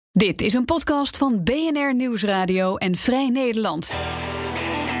Dit is een podcast van BNR Nieuwsradio en Vrij Nederland.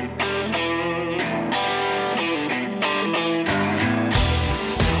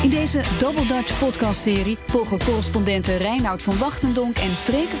 In deze Double Dutch podcastserie volgen correspondenten Reinoud van Wachtendonk en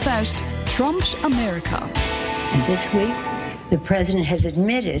Freke Vuist Trump's America. And this week, the president has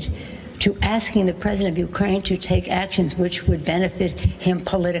admitted to asking the president of Ukraine to take actions which would benefit him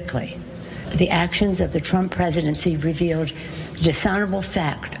politically. The actions of the Trump presidency revealed the dishonorable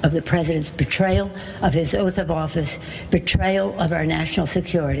fact of the president's betrayal of his oath of office, betrayal of our national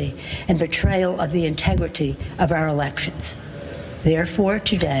security, and betrayal of the integrity of our elections. Therefore,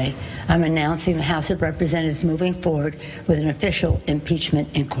 today, I'm announcing the House of Representatives moving forward with an official impeachment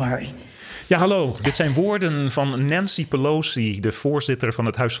inquiry. Ja, hallo. Dit zijn woorden van Nancy Pelosi, de voorzitter van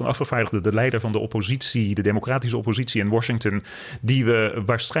het Huis van Afgevaardigden, de leider van de oppositie, de democratische oppositie in Washington, die we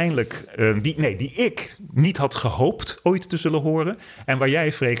waarschijnlijk, die ik niet had gehoopt ooit te zullen horen. En waar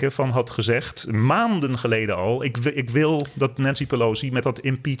jij, Freke, van had gezegd, maanden geleden al, ik wil dat Nancy Pelosi met dat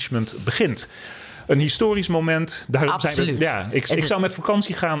impeachment begint. Een historisch moment. Absoluut. Ik zou met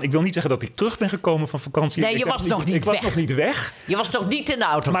vakantie gaan. Ik wil niet zeggen dat ik terug ben gekomen van vakantie. Nee, je was nog niet weg. Je was nog niet in de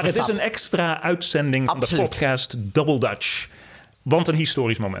auto Maar het is een extra uitzending van de podcast Double Dutch. Want een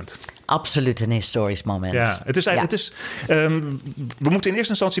historisch moment. Absoluut een historisch moment. Ja, we moeten in eerste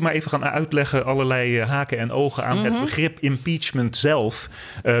instantie maar even gaan uitleggen allerlei haken en ogen aan het begrip impeachment zelf.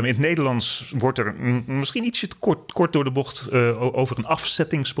 In het Nederlands wordt er misschien ietsje kort door de bocht over een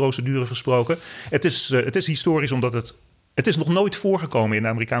afzettingsprocedure gesproken. Het is historisch omdat het is nog nooit voorgekomen in de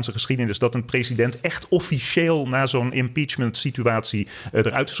Amerikaanse geschiedenis dat een president echt officieel na zo'n impeachment situatie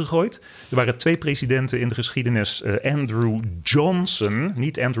eruit is gegooid. Er waren 2 presidenten in de geschiedenis, Andrew Johnson,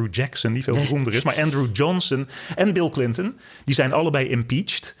 niet Andrew Jackson, die veel beroemder is, maar Andrew Johnson en Bill Clinton. Die zijn allebei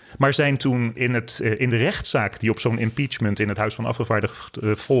impeached, maar zijn toen in de rechtszaak die op zo'n impeachment in het Huis van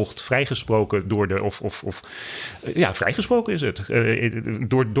Afgevaardigden volgt, vrijgesproken vrijgesproken is het,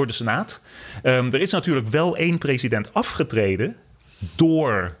 door de Senaat. Er is natuurlijk wel 1 president afgetreden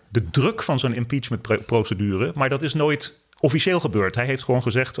door de druk van zo'n impeachment-procedure, maar dat is nooit officieel gebeurd. Hij heeft gewoon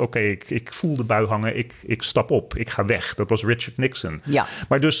gezegd, oké, ik voel de bui hangen, ik stap op, ik ga weg. Dat was Richard Nixon. Ja.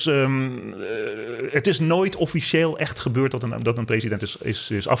 Maar dus het is nooit officieel echt gebeurd dat een president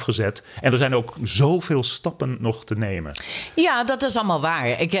is afgezet. En er zijn ook zoveel stappen nog te nemen. Ja, dat is allemaal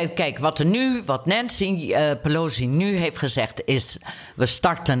waar. Kijk, wat Nancy Pelosi nu heeft gezegd is, we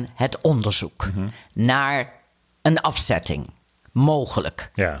starten het onderzoek naar een afzetting.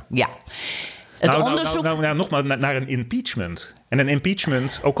 Mogelijk. Ja. Nogmaals naar een impeachment. En een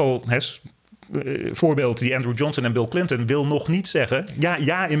impeachment, ook al voorbeeld die Andrew Johnson en Bill Clinton, wil nog niet zeggen,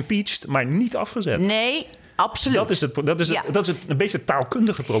 ja impeached, maar niet afgezet. Nee, absoluut. Dat is een beetje het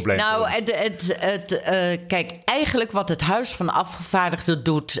taalkundige probleem. Nou, kijk, eigenlijk wat het Huis van Afgevaardigden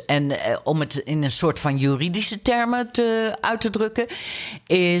doet, en om het in een soort van juridische termen uit te drukken,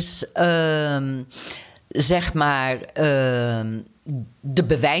 is de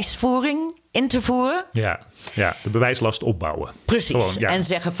bewijsvoering in te voeren. Ja, de bewijslast opbouwen. Precies. Gewoon, en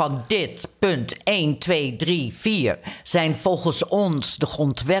zeggen van dit punt 1, 2, 3, 4... zijn volgens ons de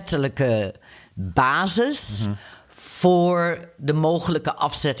grondwettelijke basis voor de mogelijke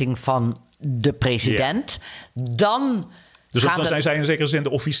afzetting van de president. Dan dus dat zijn in zekere zin de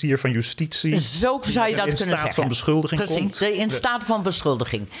officier van justitie. Zo zou je dat kunnen zeggen. In staat van beschuldiging komt. Precies, in staat van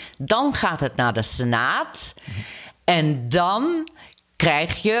beschuldiging. Dan gaat het naar de Senaat. En dan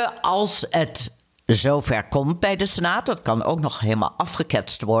krijg je, als het zover komt bij de Senaat, dat kan ook nog helemaal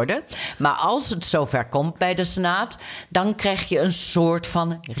afgeketst worden, maar als het zover komt bij de Senaat, dan krijg je een soort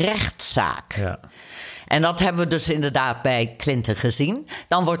van rechtszaak. Ja. En dat hebben we dus inderdaad bij Clinton gezien.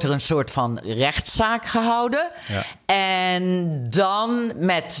 Dan wordt er een soort van rechtszaak gehouden. Ja. En dan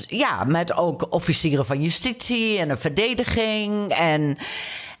met ook officieren van justitie en een verdediging.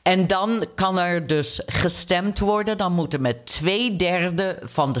 En dan kan er dus gestemd worden. Dan moet er met 2/3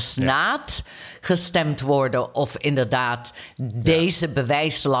 van de Senaat gestemd worden of inderdaad deze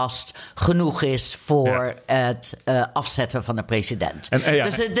bewijslast genoeg is voor het afzetten van de president.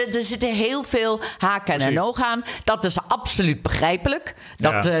 Dus er zitten heel veel haken en ogen aan. Dat is absoluut begrijpelijk.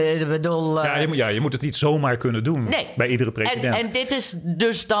 Je moet het niet zomaar kunnen doen bij iedere president. En dit is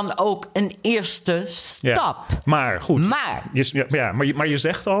dus dan ook een eerste stap. Ja. Maar goed, maar je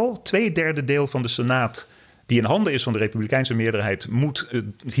zegt al, 2/3 deel van de Senaat die in handen is van de Republikeinse meerderheid, moet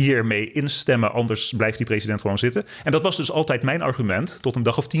hiermee instemmen, anders blijft die president gewoon zitten. En dat was dus altijd mijn argument, tot een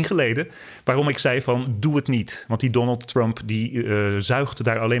dag of 10 geleden, waarom ik zei van, doe het niet. Want die Donald Trump, die zuigt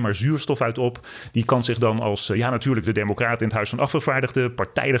daar alleen maar zuurstof uit op. Die kan zich dan als, natuurlijk de democraten in het Huis van Afgevaardigden,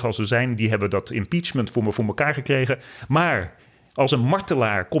 partijdig als ze zijn, die hebben dat impeachment voor elkaar gekregen. Maar Als een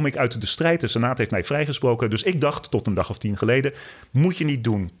martelaar kom ik uit de strijd. De Senaat heeft mij vrijgesproken. Dus ik dacht tot een dag of 10 geleden, moet je niet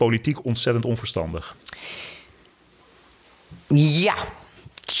doen. Politiek ontzettend onverstandig. Ja,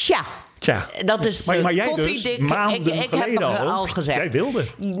 tja. Dat is maar jij koffiedik. Dus maanden ik geleden heb al gezegd. Jij wilde.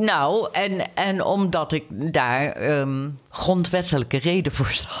 Nou, en omdat ik daar grondwettelijke reden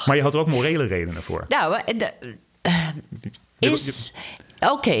voor zag. Maar je had er ook morele redenen voor. Nou,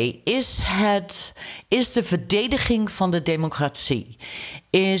 is de verdediging van de democratie,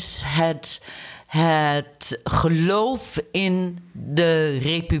 is het geloof in de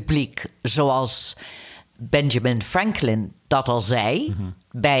republiek, zoals Benjamin Franklin dat al zei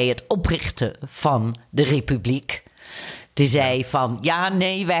bij het oprichten van de republiek. Die zei van,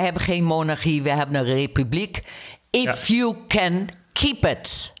 wij hebben geen monarchie, we hebben een republiek. If you can keep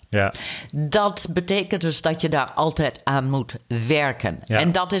it. Ja. Dat betekent dus dat je daar altijd aan moet werken. Ja.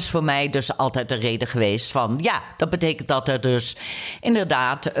 En dat is voor mij dus altijd de reden geweest van... dat betekent dat er dus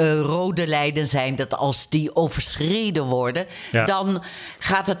inderdaad rode lijnen zijn... dat als die overschreden worden... dan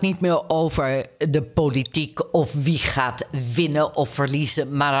gaat het niet meer over de politiek... of wie gaat winnen of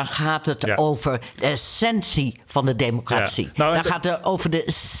verliezen... maar dan gaat het over de essentie van de democratie. Ja. Nou, dan gaat het over de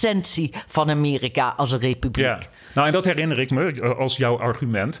essentie van Amerika als een republiek. Ja. Nou, en dat herinner ik me als jouw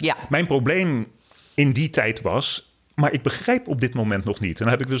argument. Ja. Mijn probleem in die tijd was... maar ik begrijp op dit moment nog niet... en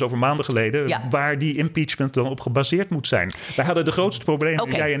dan heb ik dus over maanden geleden... waar die impeachment dan op gebaseerd moet zijn. Wij hadden de grootste problemen,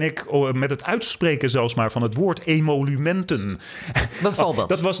 jij en ik... met het uitspreken zelfs maar van het woord emolumenten.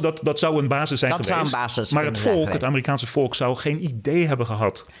 Bijvoorbeeld. Dat zou een basis zijn geweest. Maar het volk, het Amerikaanse volk... zou geen idee hebben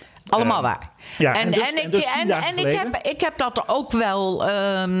gehad... Allemaal waar. Ja, ik heb dat ook wel...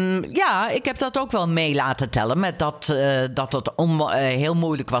 ik heb dat ook wel mee laten tellen... met dat het heel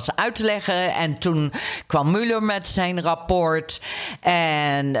moeilijk was uit te leggen. En toen kwam Mueller met zijn rapport...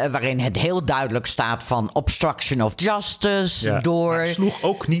 en waarin het heel duidelijk staat van obstruction of justice... door... Maar het sloeg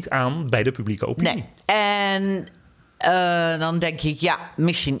ook niet aan bij de publieke opinie. Nee. En dan denk ik,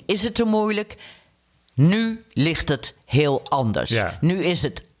 misschien is het te moeilijk. Nu ligt het heel anders. Ja. Nu is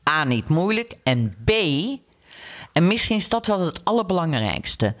het A, niet moeilijk. En B, en misschien is dat wel het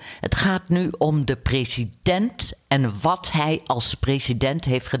allerbelangrijkste. Het gaat nu om de president en wat hij als president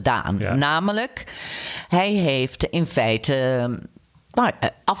heeft gedaan. Ja. Namelijk, hij heeft in feite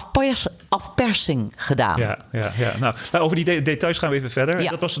afpersing gedaan. Ja. Nou, over die details gaan we even verder.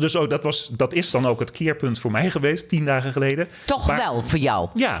 Ja. Dat is dan ook het keerpunt voor mij geweest, 10 dagen geleden. Toch wel voor jou?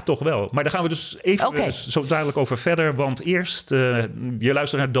 Ja, toch wel. Maar daar gaan we dus even zo dadelijk over verder. Want eerst, je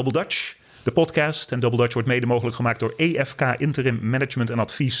luistert naar Double Dutch, de podcast. En Double Dutch wordt mede mogelijk gemaakt door EFK Interim Management en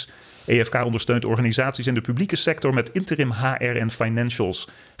Advies. EFK ondersteunt organisaties in de publieke sector met interim HR en financials.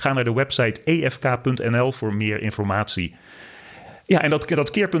 Ga naar de website efk.nl voor meer informatie. Ja, en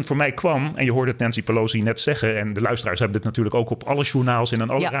dat keerpunt voor mij kwam... en je hoorde het Nancy Pelosi net zeggen... en de luisteraars hebben dit natuurlijk ook op alle journaals... en in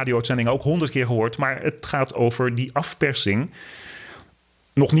alle radio-uitzendingen ook 100 keer gehoord... maar het gaat over die afpersing.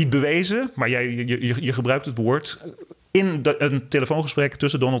 Nog niet bewezen, maar je gebruikt het woord... in een telefoongesprek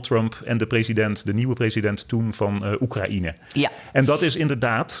tussen Donald Trump en de nieuwe president toen van Oekraïne. Ja. En dat is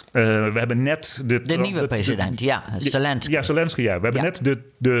inderdaad... we hebben net... De nieuwe president, Zelensky. Ja, Zelensky, ja. We hebben net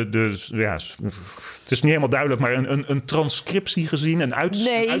het is niet helemaal duidelijk, maar een transcriptie gezien, een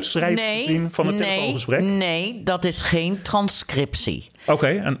uitschrijf gezien van het telefoongesprek? Nee, dat is geen transcriptie.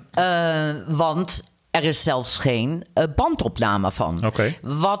 Oké. Want er is zelfs geen bandopname van. Okay.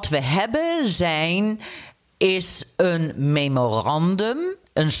 Wat we hebben is een memorandum,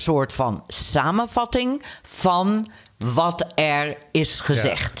 een soort van samenvatting van wat er is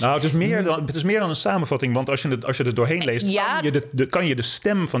gezegd. Ja. Nou, het is meer dan een samenvatting, want als je er doorheen leest, kan je de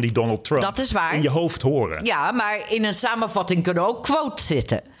stem van die Donald Trump in je hoofd horen. Ja, maar in een samenvatting kunnen ook quotes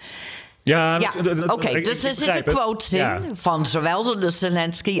zitten. Dus er zitten quotes in van zowel de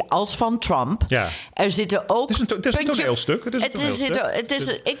Zelensky als van Trump. Ja. Er zitten ook... Het is een toneelstuk.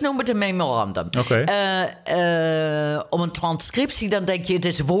 Ik noem het een memorandum. Okay. Om een transcriptie, dan denk je... het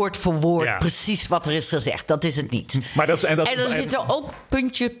is woord voor woord precies wat er is gezegd. Dat is het niet. Maar en er zitten ook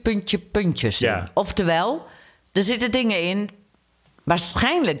puntjes in. Ja. Oftewel, er zitten dingen in...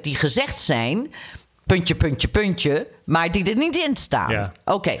 waarschijnlijk die gezegd zijn... puntje, maar die er niet in staan. Ja.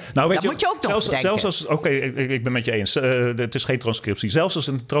 Oké, dat moet je ook nog denken. Ik ben met je eens. Het is geen transcriptie. Zelfs als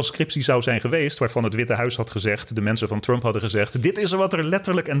een transcriptie zou zijn geweest... waarvan het Witte Huis had gezegd... de mensen van Trump hadden gezegd... dit is wat er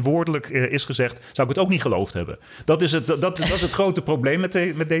letterlijk en woordelijk is gezegd... zou ik het ook niet geloofd hebben. Dat is het grote probleem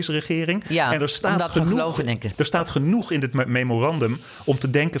met deze regering. Ja, en er staat genoeg in dit memorandum... om te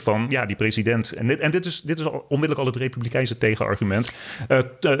denken van, die president... en dit is onmiddellijk al het republikeinse tegenargument.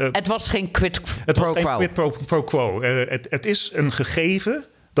 Het was geen quid pro quo. Het is een gegeven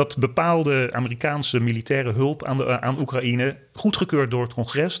dat bepaalde Amerikaanse militaire hulp aan Oekraïne, goedgekeurd door het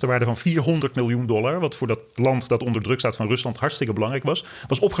congres, ter waarde van $400 miljoen, wat voor dat land dat onder druk staat van Rusland hartstikke belangrijk was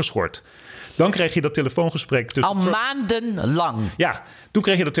opgeschort. Dan kreeg je dat telefoongesprek tussen al maandenlang. Ja, toen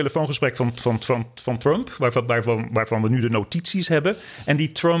kreeg je dat telefoongesprek van Trump, waarvan we nu de notities hebben. En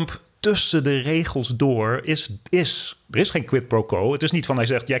die Trump tussen de regels door er is geen quid pro quo. Het is niet van hij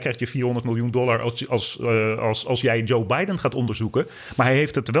zegt, jij krijgt je $400 miljoen als jij Joe Biden gaat onderzoeken. Maar hij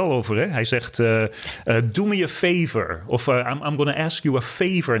heeft het er wel over. Hè? Hij zegt, do me a favor. Of I'm gonna ask you a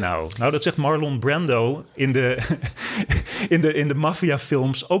favor now. Nou, dat zegt Marlon Brando in de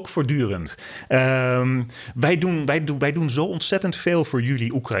maffiafilms ook voortdurend. Wij doen zo ontzettend veel voor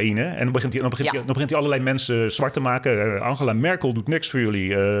jullie, Oekraïne. En dan begint hij allerlei mensen zwart te maken. Angela Merkel doet niks voor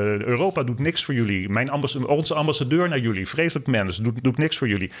jullie. Europa doet niks voor jullie. Onze ambassadeur naar jullie, vreselijk mens, doet niks voor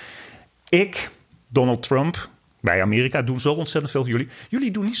jullie. Donald Trump, bij Amerika, doen zo ontzettend veel voor jullie.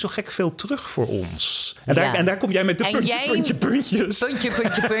 Jullie doen niet zo gek veel terug voor ons. En daar kom jij met de puntjes.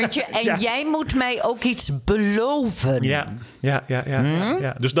 Puntje. En jij moet mij ook iets beloven. Ja.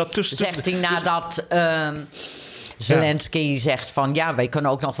 Dus dat zegt hij nadat Zelensky zegt van wij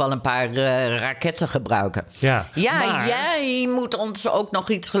kunnen ook nog wel een paar raketten gebruiken. Ja, maar jij moet ons ook nog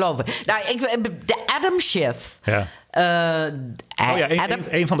iets geloven. Nou, de Adam Schiff. Ja.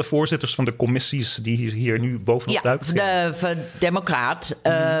 Een van de voorzitters van de commissies die hier nu bovenop duikt. De democraat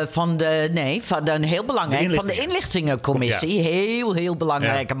van een heel belangrijk, van de inlichtingencommissie. Ja. Heel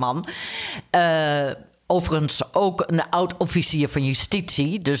belangrijke man. Overigens ook een oud-officier van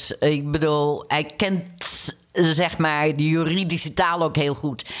justitie. Dus ik bedoel, hij kent zeg maar de juridische taal ook heel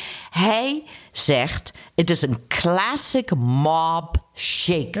goed. Hij zegt, het is een classic mob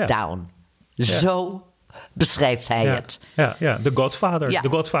shakedown. Ja. Zo beschrijft hij het. Ja, The Godfather. The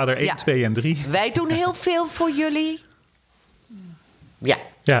Godfather 1, 2 en 3. Wij doen heel veel voor jullie. Ja.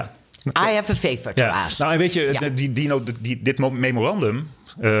 I have a favor to ask. Nou, en weet je, dit memorandum,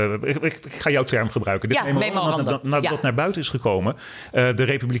 ik ga jouw term gebruiken. Dit memorandum, nadat naar buiten is gekomen. De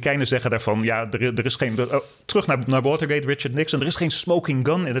Republikeinen zeggen daarvan, er is geen... terug naar Watergate, Richard Nixon. Er is geen smoking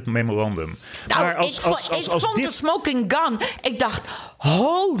gun in het memorandum. Nou, maar ik vond de smoking gun... Ik dacht,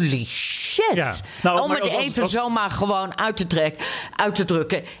 holy shit. Ja. Nou, om het even zomaar gewoon uit te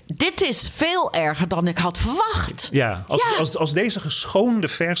drukken. Dit is veel erger dan ik had verwacht. Ja, als deze geschoonde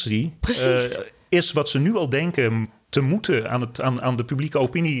versie... is wat ze nu al denken te moeten aan de publieke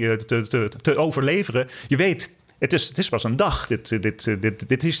opinie te overleveren. Je weet, het is pas een dag.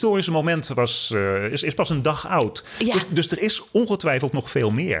 Dit historische moment is pas een dag oud. Ja. Dus er is ongetwijfeld nog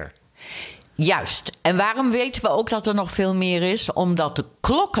veel meer. Juist. En waarom weten we ook dat er nog veel meer is? Omdat de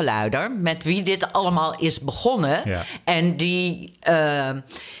klokkenluider, met wie dit allemaal is begonnen... en die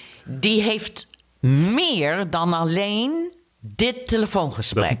heeft meer dan alleen... dit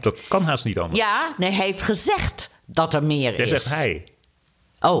telefoongesprek. Dat kan haast niet anders. Ja, hij heeft gezegd dat er meer is. Dat zegt hij.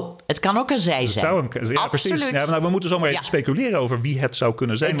 Oh, het kan ook een zij zijn. Precies. Ja, we moeten zomaar even speculeren over wie het zou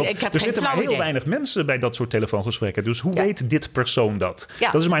kunnen zijn. Er zitten maar heel weinig mensen bij dat soort telefoongesprekken. Dus hoe weet dit persoon dat?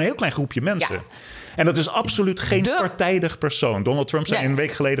 Ja. Dat is maar een heel klein groepje mensen. Ja. En dat is absoluut geen partijdig persoon. Donald Trump zei een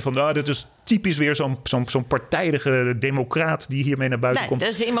week geleden van... dit is typisch weer zo'n partijdige democraat die hiermee naar buiten komt. Dat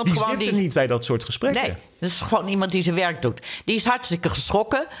is iemand die zit niet bij dat soort gesprekken. Nee, dat is gewoon iemand die zijn werk doet. Die is hartstikke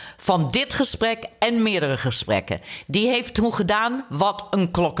geschrokken van dit gesprek en meerdere gesprekken. Die heeft toen gedaan wat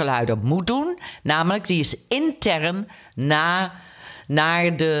een klokkenluider moet doen. Namelijk, die is intern naar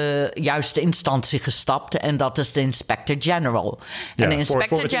de juiste instantie gestapt. En dat is de Inspector-General. Ja, en de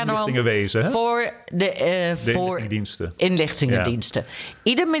Inspector-General voor de inlichtingendiensten. Ja.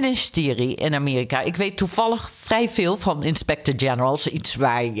 Ieder ministerie in Amerika... Ik weet toevallig vrij veel van Inspector-Generals. Iets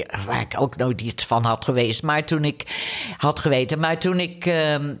waar ik ook nooit iets van had geweest. Maar toen ik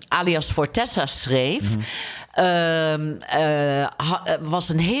Alias Fortessa schreef... was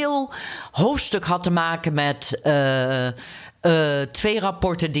een heel hoofdstuk had te maken met... 2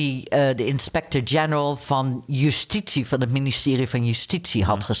 rapporten die de Inspector-General van Justitie... van het ministerie van Justitie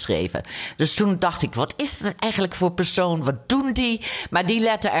had geschreven. Dus toen dacht ik, wat is het eigenlijk voor persoon? Wat doen die? Maar die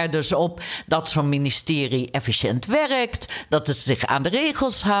letten er dus op dat zo'n ministerie efficiënt werkt... dat het zich aan de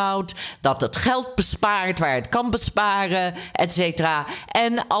regels houdt... dat het geld bespaart waar het kan besparen, et cetera.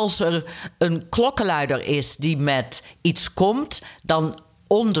 En als er een klokkenluider is die met iets komt... dan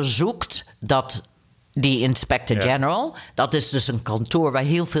onderzoekt dat... Die Inspector-General, dat is dus een kantoor waar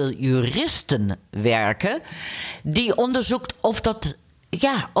heel veel juristen werken... die onderzoekt of dat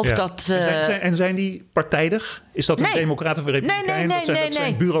dat... En zijn die partijdig? Is dat een democraten of een republikein? Nee. Dat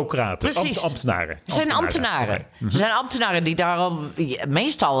zijn bureaucraten, ambtenaren. Het zijn ambtenaren. Okay. Het zijn ambtenaren die daar al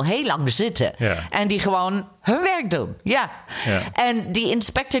meestal heel lang zitten. Ja. En die gewoon hun werk doen. Ja. En die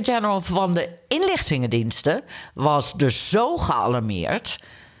inspector-general van de inlichtingendiensten was dus zo gealarmeerd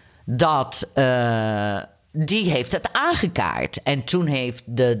dat... die heeft het aangekaart. En toen heeft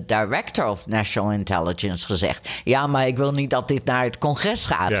de Director of National Intelligence gezegd... ja, maar ik wil niet dat dit naar het congres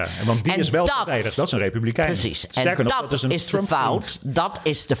gaat. Ja, want die is wel partijdig. Dat is een republikein. Precies. Sterker en nog, dat is een de fout. Dat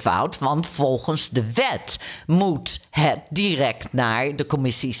is de fout, want volgens de wet... moet het direct naar de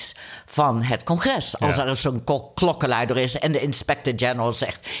commissies van het congres. Als er zo'n klokkenluider is en de inspector-general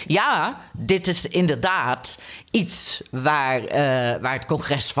zegt... ja, dit is inderdaad iets waar het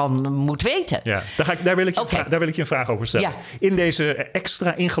congres van moet weten. Ja, daar wil ik je een vraag over stellen. Ja. In deze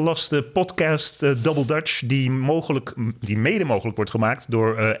extra ingelaste podcast Double Dutch... die mede mogelijk wordt gemaakt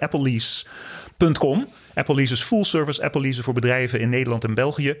door Applelease.com. Applelease is full service Apple leasen voor bedrijven in Nederland en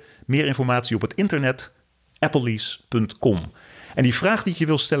België. Meer informatie op het internet, applelease.com. En die vraag die ik je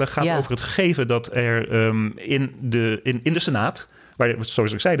wil stellen gaat over het gegeven... dat er in de Senaat, waar,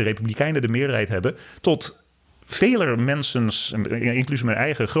 zoals ik zei, de Republikeinen de meerderheid hebben... tot vele mensen, inclusief mijn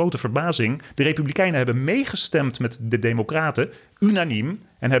eigen grote verbazing... de Republikeinen hebben meegestemd met de Democraten, unaniem...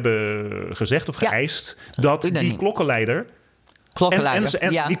 en hebben gezegd of geëist dat die klokkenleider...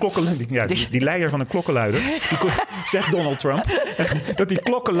 Die leider van een klokkenluider, zegt Donald Trump... dat die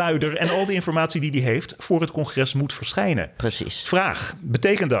klokkenluider en al die informatie die hij heeft... voor het congres moet verschijnen. Precies. Vraag,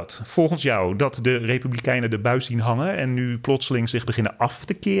 betekent dat volgens jou dat de Republikeinen de buis zien hangen... en nu plotseling zich beginnen af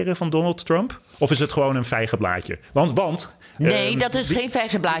te keren van Donald Trump? Of is het gewoon een vijgenblaadje? Want nee, dat is geen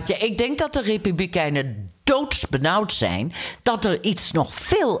vijgenblaadje. Ik denk dat de Republikeinen doodsbenauwd zijn... dat er iets nog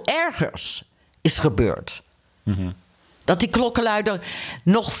veel ergers is gebeurd. Mm-hmm. Dat die klokkenluider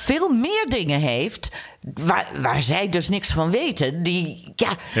nog veel meer dingen heeft... waar zij dus niks van weten.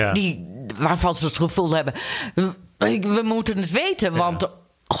 Waarvan ze het gevoel hebben... we moeten het weten, want...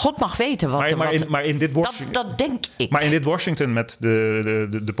 God mag weten dat denk ik. Maar in dit Washington met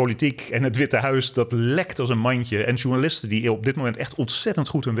de politiek en het Witte Huis... dat lekt als een mandje. En journalisten die op dit moment echt ontzettend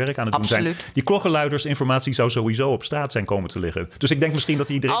goed hun werk aan het doen zijn. Die klokkenluidersinformatie zou sowieso op straat zijn komen te liggen. Dus ik denk misschien dat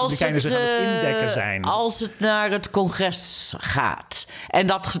die Republikeinen zich aan het indekken zijn. Als het naar het congres gaat. En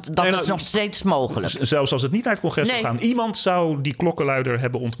dat is nog steeds mogelijk. Zelfs als het niet naar het congres zou gaan. Iemand zou die klokkenluider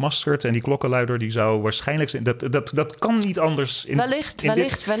hebben ontmaskerd. En die klokkenluider die zou waarschijnlijk... Dat kan niet anders.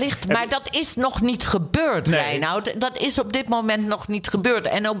 Wellicht, maar dat is nog niet gebeurd, Reinoud. Dat is op dit moment nog niet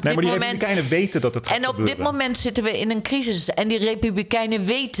gebeurd. Maar die Republikeinen weten dat het gaat gebeuren. En op dit moment zitten we in een crisis. En die Republikeinen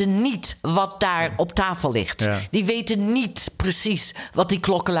weten niet wat daar op tafel ligt. Ja. Die weten niet precies wat die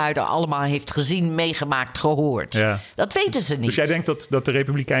klokkenluider allemaal heeft gezien, meegemaakt, gehoord. Ja. Dat weten ze niet. Dus jij denkt dat de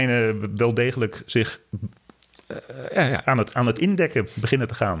Republikeinen wel degelijk zich aan het indekken beginnen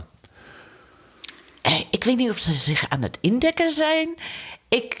te gaan? Ik weet niet of ze zich aan het indekken zijn.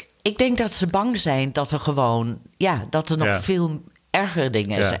 Ik denk dat ze bang zijn dat er gewoon... dat er nog veel ergere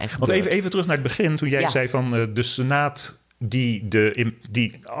dingen zijn gebeurd. Want even terug naar het begin, toen jij zei van de Senaat... Die,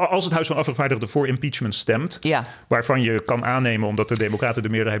 als het Huis van Afgevaardigden voor impeachment stemt... waarvan je kan aannemen, omdat de Democraten de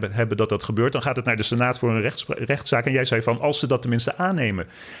meerderheid hebben... dat gebeurt, dan gaat het naar de Senaat voor een rechtszaak. En jij zei van, als ze dat tenminste aannemen.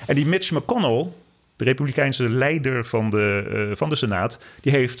 En die Mitch McConnell, de Republikeinse leider van de Senaat...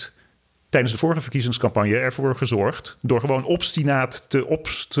 die heeft... tijdens de vorige verkiezingscampagne ervoor gezorgd... door gewoon obstinaat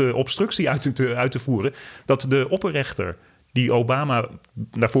obstructie uit te voeren... dat de opperrechter die Obama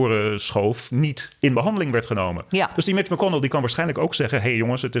naar voren schoof... niet in behandeling werd genomen. Ja. Dus die Mitch McConnell die kan waarschijnlijk ook zeggen... hey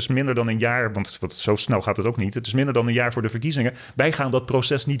jongens, het is minder dan een jaar... want zo snel gaat het ook niet. Het is minder dan een jaar voor de verkiezingen. Wij gaan dat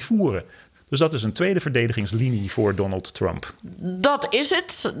proces niet voeren. Dus dat is een tweede verdedigingslinie voor Donald Trump. Dat is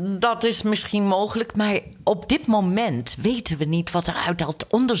het. Dat is misschien mogelijk. Maar op dit moment weten we niet wat er uit dat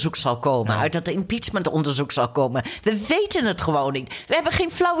onderzoek zal komen. Uit dat impeachment-onderzoek zal komen. We weten het gewoon niet. We hebben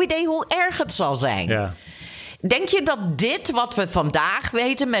geen flauw idee hoe erg het zal zijn. Ja. Denk je dat dit wat we vandaag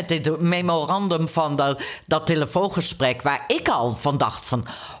weten... met dit memorandum van dat telefoongesprek... waar ik al van dacht van...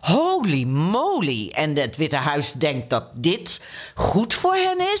 holy moly. En het Witte Huis denkt dat dit goed voor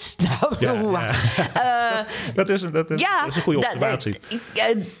hen is? Dat is een goede observatie.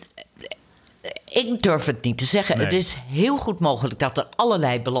 Ik durf het niet te zeggen. Nee. Het is heel goed mogelijk dat er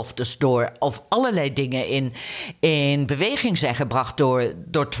allerlei beloftes of allerlei dingen in beweging zijn gebracht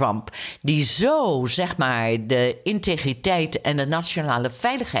door Trump. Die zo, zeg maar, de integriteit en de nationale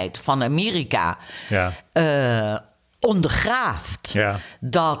veiligheid van Amerika ondergraaft. Ja.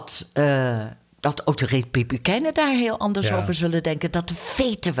 dat ook de Republikeinen daar heel anders over zullen denken. Dat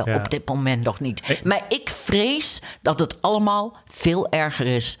weten we op dit moment nog niet. Maar ik vrees dat het allemaal veel erger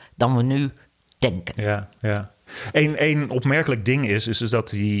is dan we nu denken. Ja. Eén opmerkelijk ding is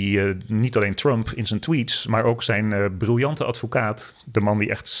dat hij niet alleen Trump in zijn tweets, maar ook zijn briljante advocaat, de man die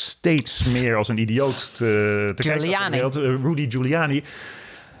echt steeds meer als een idioot te kijken had, Rudy Giuliani,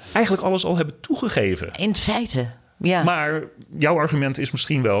 eigenlijk alles al hebben toegegeven. In feite. Ja. Maar jouw argument is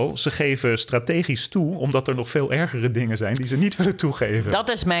misschien wel, ze geven strategisch toe, omdat er nog veel ergere dingen zijn die ze niet willen toegeven. Dat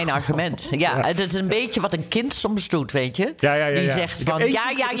is mijn argument. Ja, het is een beetje wat een kind soms doet, weet je. Die zegt van,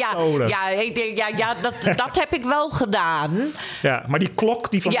 dat heb ik wel gedaan. Ja, maar die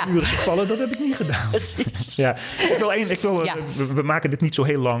klok die van de muur is gevallen, dat heb ik niet gedaan. Precies. Ja. We maken dit niet zo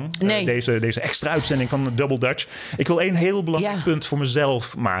heel lang, deze extra uitzending van Double Dutch. Ik wil één heel belangrijk punt voor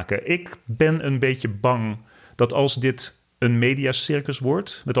mezelf maken. Ik ben een beetje bang dat als dit een mediacircus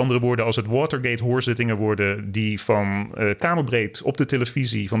wordt, met andere woorden, als het Watergate-hoorzittingen worden die van kamerbreed op de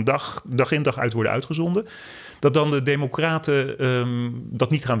televisie van dag in dag uit worden uitgezonden, dat dan de Democraten dat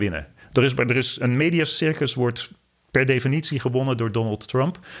niet gaan winnen. Er is een mediacircus wordt per definitie gewonnen door Donald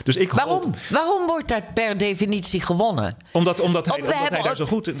Trump. Dus Waarom wordt dat per definitie gewonnen? Omdat hij daar zo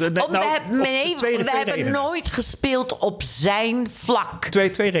goed... We hebben nooit gespeeld op zijn vlak.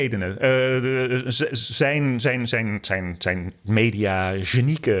 Twee redenen. Zijn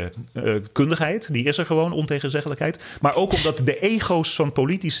media-genieke kundigheid, die is er gewoon, ontegenzeggelijkheid. Maar ook omdat de ego's van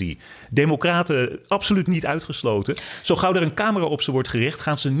politici, democraten absoluut niet uitgesloten, zo gauw er een camera op ze wordt gericht,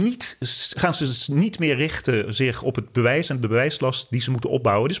 gaan ze niet meer richten zich op het bewijs en de bewijslast die ze moeten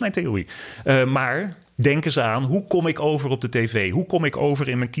opbouwen. Dit is mijn theorie. Maar denken ze aan, hoe kom ik over op de tv? Hoe kom ik over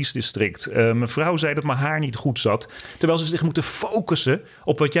in mijn kiesdistrict? Mijn vrouw zei dat mijn haar niet goed zat. Terwijl ze zich moeten focussen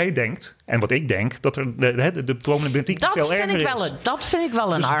op wat jij denkt en wat ik denk, dat er de problematiek veel erger is. Dat vind ik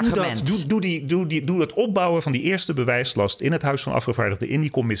wel een argument. Doe het opbouwen van die eerste bewijslast in het Huis van Afgevaardigden, in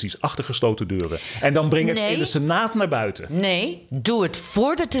die commissies, achter gesloten deuren. En dan breng het in de Senaat naar buiten. Nee, doe het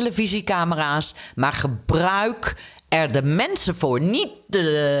voor de televisiecamera's, maar gebruik er de mensen voor, niet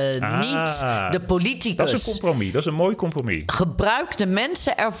de politicus. Dat is een compromis, dat is een mooi compromis. Gebruik de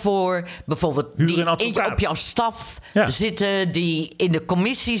mensen ervoor, bijvoorbeeld die op jouw staf zitten, die in de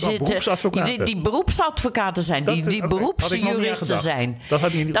commissie zitten, die beroepsadvocaten zijn, die beroepsjuristen zijn. Dat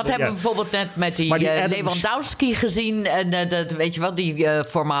hebben we bijvoorbeeld net met die Lewandowski gezien, weet je wel, die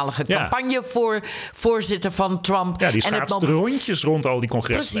voormalige campagnevoorzitter van Trump. Ja, die schaatste rondjes rond al die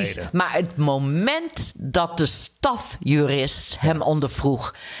congresleden. Precies, maar het moment dat de stafjurist hem ondervroeg,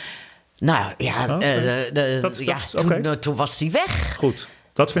 toen was hij weg. Goed.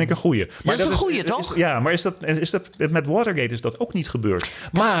 Dat vind ik een goeie. Dat is een goeie, toch? Maar is dat met Watergate is dat ook niet gebeurd.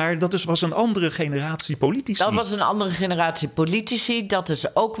 Maar was een andere generatie politici. Dat was een andere generatie politici. Dat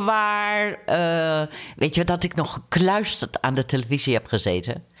is ook waar. Weet je dat ik nog gekluisterd aan de televisie heb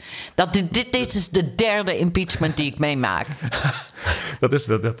gezeten? Dit is de derde impeachment die ik meemaak.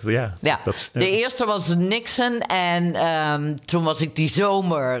 De eerste was Nixon en toen was ik die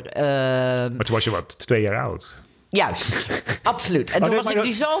zomer. Maar toen was je 2 jaar oud. Juist, absoluut. En toen was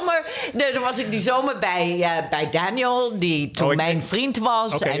ik die zomer bij Daniel, die toen mijn vriend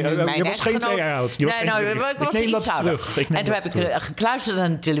was. Okay, en nu mijn je was geen 2 jaar oud. Ik was iets ouder. En toen heb ik gekluisterd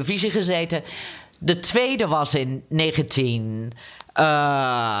aan de televisie gezeten. De tweede was in 19...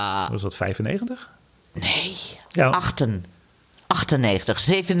 was dat 95? Nee, 98,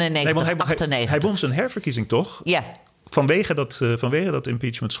 97, 98. Hij won zijn herverkiezing, toch? Ja. Vanwege dat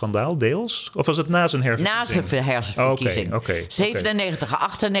impeachment-schandaal, deels? Of was het na zijn herverkiezing? Na zijn herverkiezing. Okay. 97,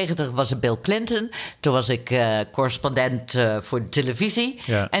 98 was het Bill Clinton. Toen was ik correspondent voor de televisie.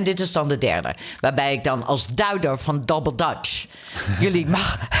 Ja. En dit is dan de derde. Waarbij ik dan als duider van Double Dutch jullie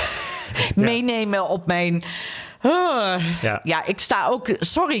mag meenemen op mijn... ik sta ook...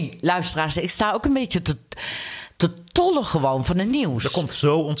 Sorry, luisteraars. Ik sta ook een beetje te tollen gewoon van het nieuws. Er komt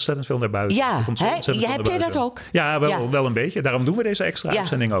zo ontzettend veel naar buiten. Ja, heb jij dat ook? Ja, wel een beetje. Daarom doen we deze extra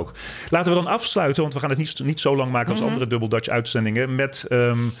uitzending ook. Laten we dan afsluiten, want we gaan het niet zo lang maken als andere Double Dutch uitzendingen. Met,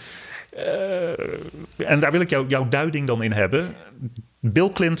 en daar wil ik jouw duiding dan in hebben.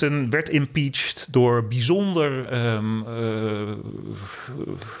 Bill Clinton werd impeached door bijzonder...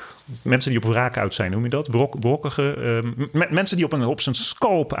 mensen die op wraak uit zijn, noem je dat? Wrokkige mensen die op zijn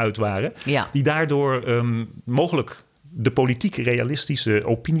scalp uit waren. Ja. Die daardoor mogelijk de politiek realistische,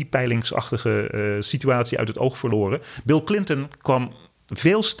 opiniepeilingsachtige situatie uit het oog verloren. Bill Clinton kwam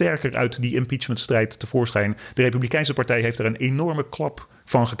veel sterker uit die impeachmentstrijd tevoorschijn. De Republikeinse Partij heeft er een enorme klap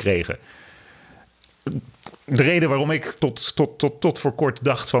van gekregen. De reden waarom ik tot voor kort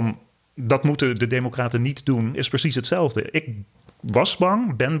dacht van... dat moeten de Democraten niet doen, is precies hetzelfde. Ik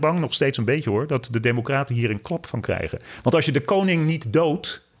ben bang, nog steeds een beetje hoor, dat de democraten hier een klap van krijgen. Want als je de koning niet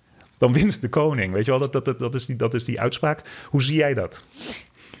doodt, dan wint de koning. Weet je wel, dat is die uitspraak. Hoe zie jij dat?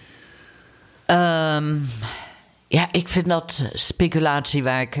 Ja, ik vind dat speculatie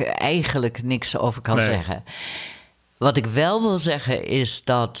waar ik eigenlijk niks over kan zeggen. Wat ik wel wil zeggen is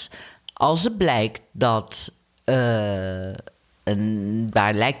dat als het blijkt dat...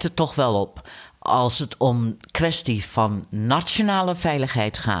 daar lijkt het toch wel op... als het om kwestie van nationale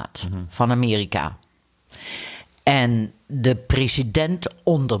veiligheid gaat van Amerika... en de president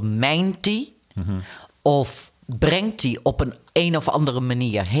ondermijnt die... of brengt die op een of andere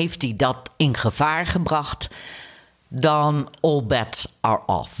manier... heeft hij dat in gevaar gebracht... dan all bets are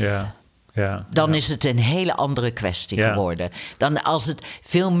off. Dan is het een hele andere kwestie geworden. Dan als het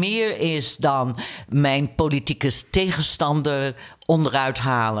veel meer is dan mijn politieke tegenstander onderuit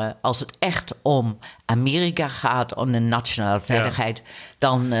halen... als het echt om Amerika gaat, om de nationale veiligheid...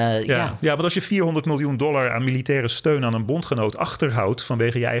 dan want als je $400 miljoen aan militaire steun aan een bondgenoot achterhoudt...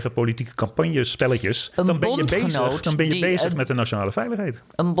 vanwege je eigen politieke campagnespelletjes... dan ben je bezig met de nationale veiligheid.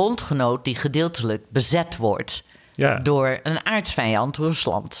 Een bondgenoot die gedeeltelijk bezet wordt... door een aardsvijand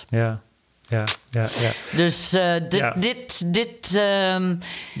Rusland. Dus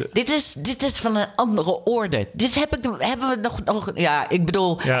dit is van een andere orde. Dit hebben we nog... Ja, ik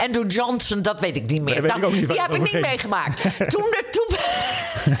bedoel, Andrew Johnson, dat weet ik niet meer. Die heb ik niet meegemaakt.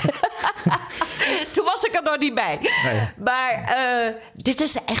 Toen was ik er nog niet bij. Nee. Maar dit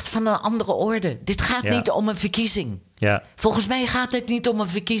is echt van een andere orde. Dit gaat niet om een verkiezing. Volgens mij gaat het niet om een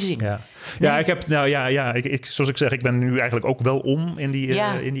verkiezing. Zoals ik zeg, ik ben nu eigenlijk ook wel om in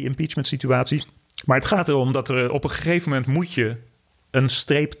die impeachment situatie. Maar het gaat erom dat er op een gegeven moment moet je een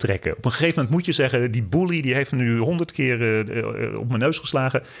streep trekken. Op een gegeven moment moet je zeggen, die bully die heeft me nu 100 keer op mijn neus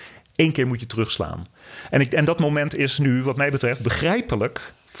geslagen. 1 keer moet je terugslaan. En dat moment is nu, wat mij betreft,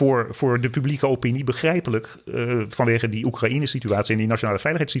 begrijpelijk voor de publieke opinie, begrijpelijk vanwege die Oekraïne-situatie en die nationale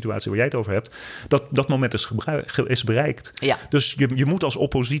veiligheidssituatie waar jij het over hebt, dat moment is bereikt. Dus je moet als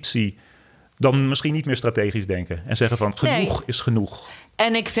oppositie dan misschien niet meer strategisch denken en zeggen van genoeg is genoeg.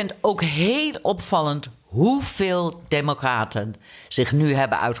 En ik vind ook heel opvallend hoeveel democraten zich nu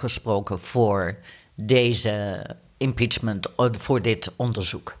hebben uitgesproken voor deze impeachment, voor dit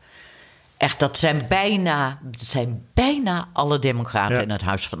onderzoek. Echt, dat zijn bijna alle democraten in het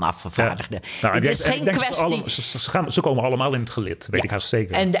Huis van Afgevaardigden. Het is geen kwestie... Ze komen allemaal in het gelid, weet ik haast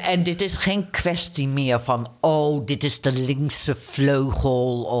zeker. En dit is geen kwestie meer van... dit is de linkse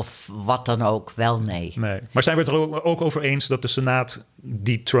vleugel of wat dan ook. Wel, nee. Maar zijn we het er ook over eens dat de Senaat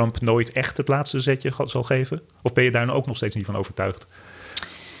die Trump nooit echt het laatste zetje zal geven? Of ben je daar nou ook nog steeds niet van overtuigd?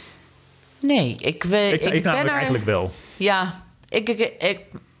 Nee, ik ben eigenlijk wel. Ja,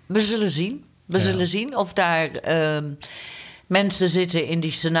 we zullen zien. We zullen zien of daar mensen zitten in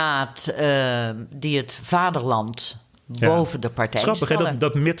die Senaat die het vaderland boven de partij stellen. Grappig,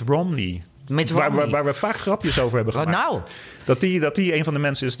 dat Mitt Romney, waar we vaak grapjes over hebben gemaakt. Dat die een van de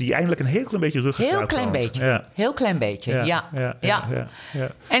mensen is die eindelijk een heel klein beetje ruggengraat Heel klein beetje. Heel klein beetje, ja.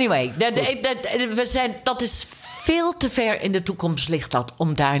 Anyway, dat is veel te ver in de toekomst ligt dat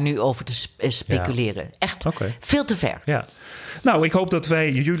om daar nu over te speculeren. Echt, veel te ver. Ja. Nou, ik hoop dat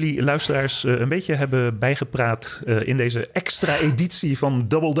wij jullie luisteraars een beetje hebben bijgepraat in deze extra editie van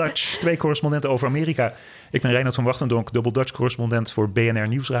Double Dutch. 2 correspondenten over Amerika. Ik ben Reinoud van Wachtendonk, Double Dutch correspondent voor BNR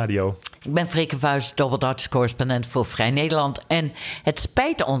Nieuwsradio. Ik ben Freke Vuijs, Double Dutch correspondent voor Vrij Nederland. En het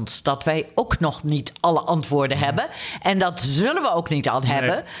spijt ons dat wij ook nog niet alle antwoorden hebben. En dat zullen we ook niet al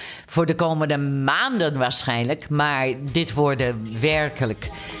hebben. Voor de komende maanden waarschijnlijk. Maar dit worden werkelijk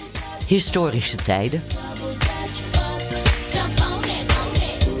historische tijden.